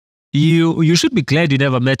You should be glad you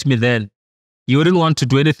never met me then. You wouldn't want to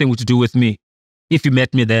do anything to do with me if you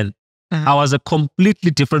met me then. I was a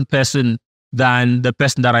completely different person than the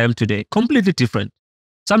person that I am today. Completely different.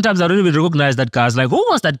 Sometimes I don't even recognize that guy. I was like, who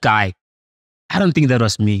was that guy? I don't think that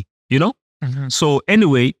was me, you know? So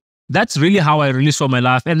anyway, that's really how I really saw my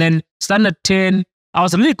life. And then standard 10, I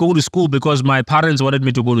was really going to school because my parents wanted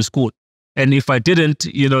me to go to school. And if I didn't,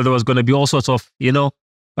 there was going to be all sorts of,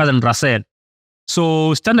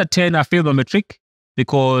 So standard 10, I failed my matric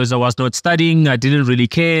because I was not studying. I didn't really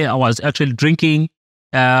care. I was actually drinking.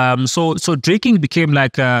 So drinking became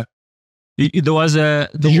like Did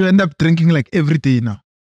you end up drinking like every day now?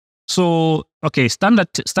 So okay, standard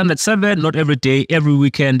 7, not every day, every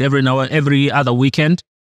weekend, every hour, every other weekend.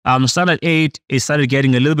 Standard 8, it started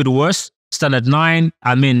getting a little bit worse. Standard 9,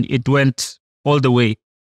 it went all the way.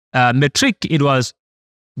 Matric, it was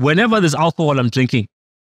whenever there's alcohol, I'm drinking.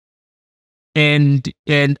 And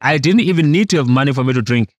I didn't even need to have money for me to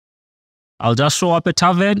drink. I'll just show up at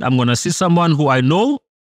tavern. I'm going to see someone who I know,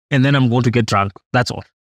 and then I'm going to get drunk. That's all.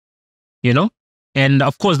 And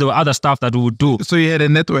of course, there were other stuff that we would do. So you had a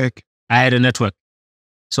network? I had a network.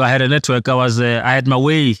 So I had a network. I had my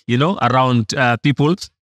way, around people.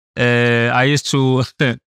 I used to,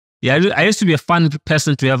 I used to be a fun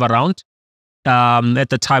person to have around at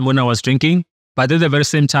the time when I was drinking. But at the very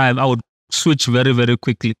same time, I would switch very, very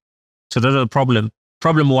quickly. So that's the problem.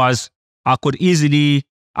 Problem was I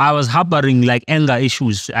was harboring like anger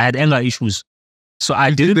issues. I had anger issues. So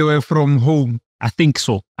I didn't. They were from home. I think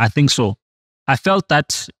so. I felt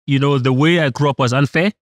that, the way I grew up was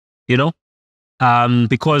unfair,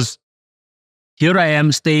 because here I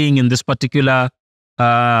am staying in this particular,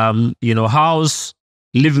 house,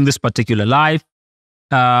 living this particular life.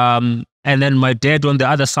 And then my dad on the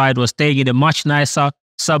other side was staying in a much nicer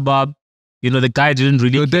suburb. The guy didn't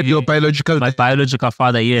really. Your dad, your biological. My biological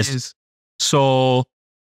father, yes. So,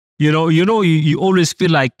 you always feel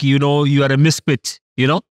like, you are a misfit,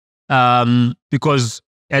 because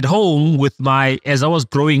at home as I was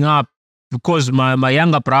growing up, because my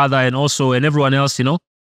younger brother and everyone else,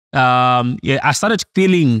 I started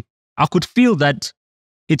feeling, I could feel that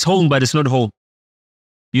it's home, but it's not home.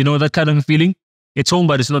 That kind of feeling? It's home,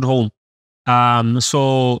 but it's not home.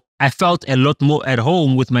 So I felt a lot more at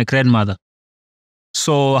home with my grandmother.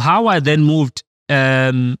 So how I then moved,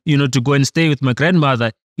 to go and stay with my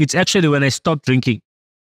grandmother, it's actually when I stopped drinking.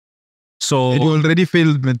 So and you already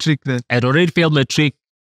failed matric then? I'd already failed matric.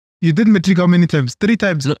 You did matric how many times? 3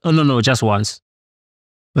 times? No, just once.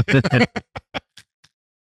 So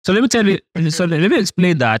let me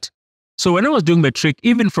explain that. So when I was doing matric,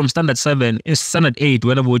 even from standard 7 and standard 8,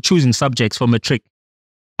 when we were choosing subjects for matric,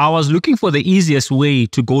 I was looking for the easiest way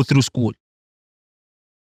to go through school.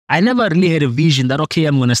 I never really had a vision that, okay,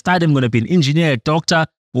 I'm going to study, I'm going to be an engineer, a doctor,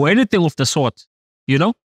 or anything of the sort.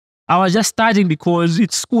 I was just studying because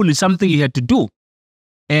school is something you had to do.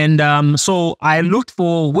 And so I looked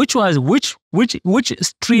for which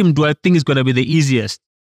stream do I think is going to be the easiest.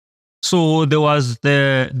 So there was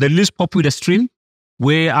the least popular stream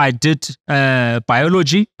where I did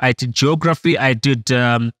biology, I did geography, I did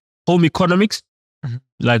home economics,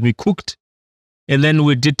 like we cooked, and then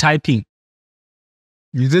we did typing.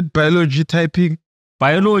 You did biology, typing?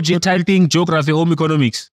 Biology, typing, geography, home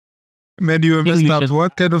economics. Man, you were messed up.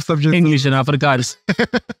 What kind of subject? English and Afrikaans.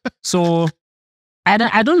 So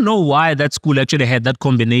I don't know why that school actually had that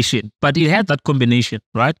combination, but it had that combination,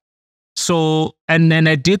 right? So, and then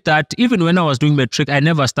I did that. Even when I was doing matric, I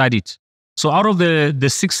never studied. So out of the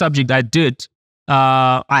 6 subjects I did,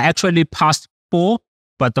 I actually passed 4,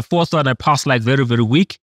 but the 4th one I passed like very, very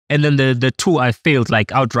weak. And then the 2 I failed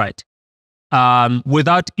like outright.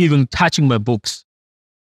 Without even touching my books,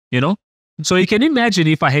 So you can imagine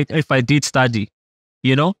if I did study,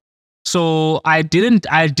 So I didn't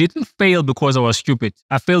fail because I was stupid.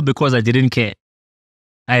 I failed because I didn't care.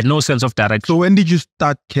 I had no sense of direction. So when did you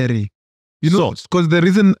start caring? Because the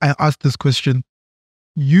reason I asked this question,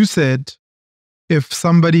 you said if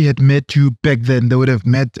somebody had met you back then, they would have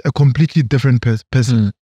met a completely different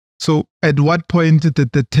person. So at what point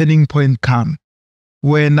did the turning point come?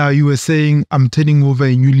 Where now you were saying, I'm turning over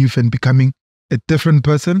a new leaf and becoming a different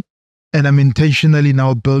person, and I'm intentionally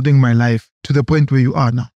now building my life to the point where you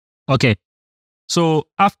are now. Okay. So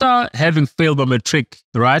after having failed my matric,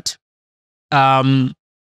 right,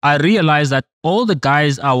 I realized that all the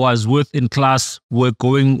guys I was with in class were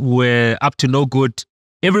up to no good.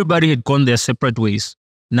 Everybody had gone their separate ways.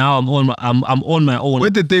 Now I'm on my own. Where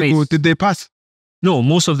did they go? Did they pass? No,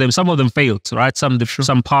 most of them. Some of them failed, right? Some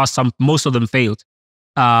passed. Most of them failed.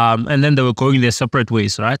 And then they were going their separate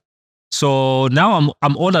ways, right? So now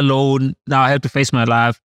I'm all alone. Now I have to face my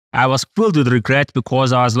life. I was filled with regret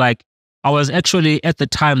because I was like, I was actually at the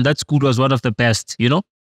time, that school was one of the best, you know?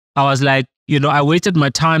 I was like, you know, I wasted my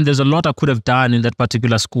time. There's a lot I could have done in that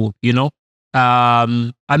particular school, you know?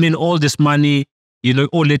 I mean, all this money, you know,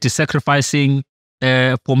 all it is sacrificing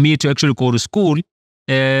for me to actually go to school.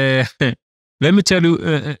 Let me tell you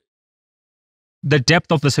the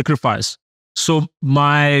depth of the sacrifice. So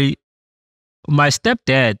my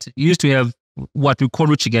stepdad used to have what we call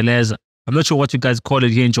uchigeleza. I'm not sure what you guys call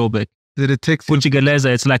it here in Joburg. Is it a taxi?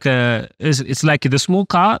 Uchigeleza, it's like the small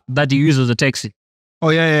car that you use as a taxi. Oh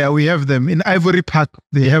yeah, we have them in Ivory Park.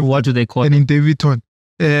 They have. What do they call and it? in Davidton.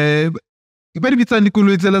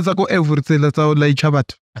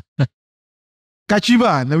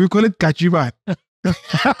 Kachibana, we call it Kachibana.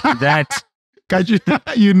 That.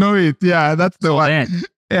 You know it. Yeah, that's the one. That.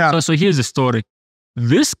 Yeah. So here's the story.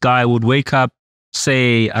 This guy would wake up,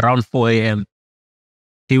 say, around 4 a.m.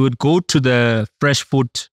 He would go to the fresh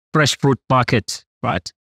fruit market,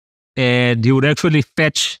 right? And he would actually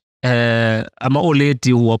fetch an old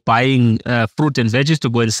lady who were buying fruit and veggies to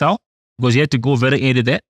go and sell, because he had to go very early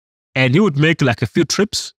there. And he would make like a few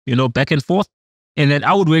trips, you know, back and forth. And then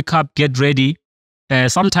I would wake up, get ready.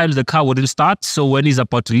 Sometimes the car wouldn't start. So when he's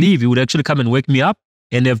about to leave, he would actually come and wake me up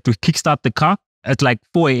and have to kickstart the car at like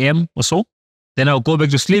 4 a.m. or so. Then I'll go back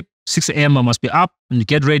to sleep. 6 a.m. I must be up and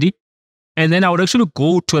get ready. And then I would actually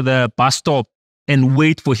go to the bus stop and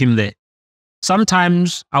wait for him there.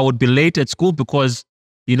 Sometimes I would be late at school because,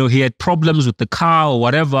 you know, he had problems with the car or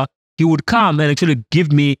whatever. He would come and actually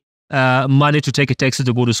give me money to take a taxi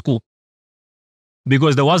to go to school,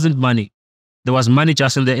 because there wasn't money. There was money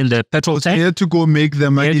just in the petrol tank. He had to go make the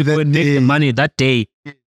money. He had to go and make the money that day,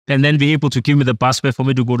 and then be able to give me the bus fare for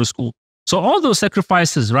me to go to school. So all those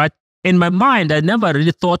sacrifices, right? In my mind, I never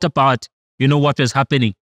really thought about, you know, what was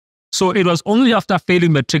happening. So it was only after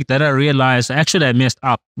failing matric that I realized actually I messed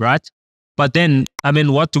up, right? But then, I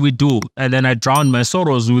mean, what do we do? And then I drowned my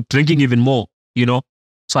sorrows with drinking even more, you know?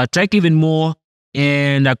 So I drank even more,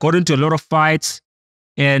 and I got into a lot of fights.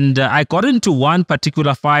 And I got into one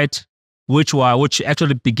particular fight, which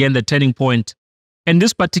actually began the turning point. And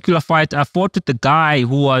this particular fight, I fought with the guy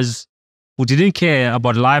who didn't care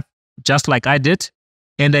about life just like I did.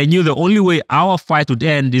 And I knew the only way our fight would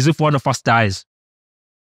end is if one of us dies.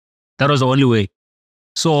 That was the only way.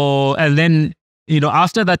 So, and then, you know,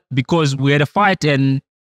 after that, because we had a fight and...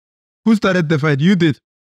 Who started the fight? You did.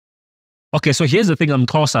 Okay, so here's the thing. I'm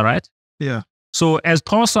Xhosa, right? Yeah. So as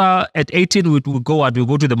Xhosa at 18, we go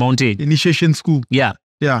to the mountain. Initiation school. Yeah.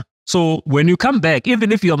 Yeah. So when you come back,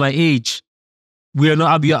 even if you're my age, we're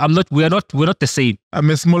not the same. I'm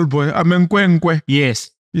a small boy. I'm a nkwe.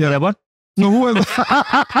 Yes. Yeah. What? So who was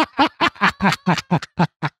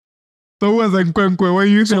So who was a nkwe? Were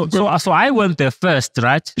you so I went there first,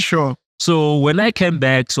 right? Sure. So when I came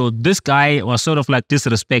back, so this guy was sort of like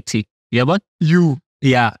disrespecting. Yeah, but you.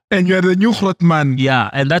 Yeah. And you're the new hot man. Yeah,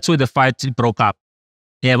 and that's where the fight broke up.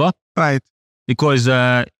 Yeah, but right. Because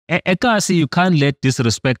Ekasi, you can't let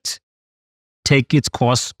disrespect take its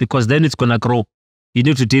course, because then it's gonna grow. You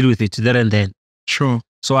need to deal with it there and then. Sure.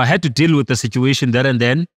 So I had to deal with the situation there and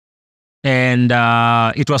then. And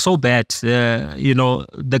it was so bad. You know,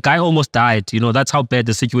 the guy almost died. You know, that's how bad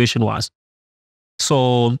the situation was.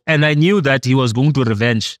 So, and I knew that he was going to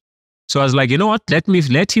revenge. So I was like, you know what?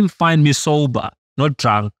 Let him find me sober, not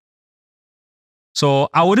drunk. So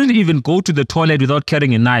I wouldn't even go to the toilet without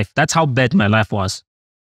carrying a knife. That's how bad my life was.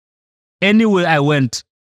 Anywhere I went,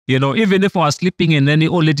 you know, even if I was sleeping and then the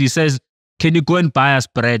old lady says, can you go and buy us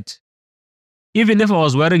bread? Even if I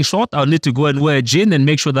was wearing short, I'll need to go and wear a jean and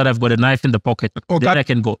make sure that I've got a knife in the pocket. Then I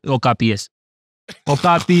can go. Okapi, yes.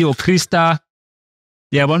 Okapi or Krista.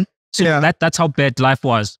 Yeah, man. So yeah. That's how bad life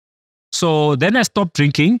was. So then I stopped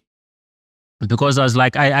drinking, because I was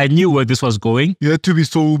like, I knew where this was going. You had to be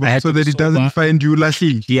sober so that it doesn't find you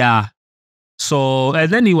lashing. Yeah. So, and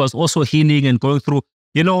then he was also healing and going through,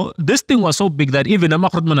 you know, this thing was so big that even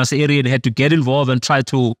Amakrotmanas area had to get involved and try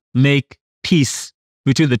to make peace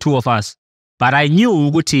between the two of us. But I knew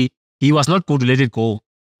Uguti, he was not going to let it go.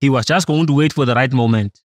 He was just going to wait for the right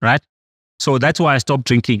moment, right? So that's why I stopped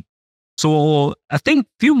drinking. So I think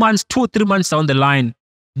 2 or 3 months down the line,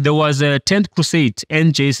 there was a 10th crusade,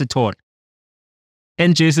 NJ Setole.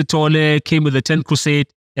 NJ Setole came with the 10th crusade,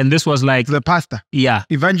 and this was like... The pastor. Yeah.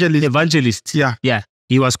 Evangelist. Evangelist. Yeah. Yeah.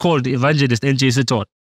 He was called Evangelist NJ Setole.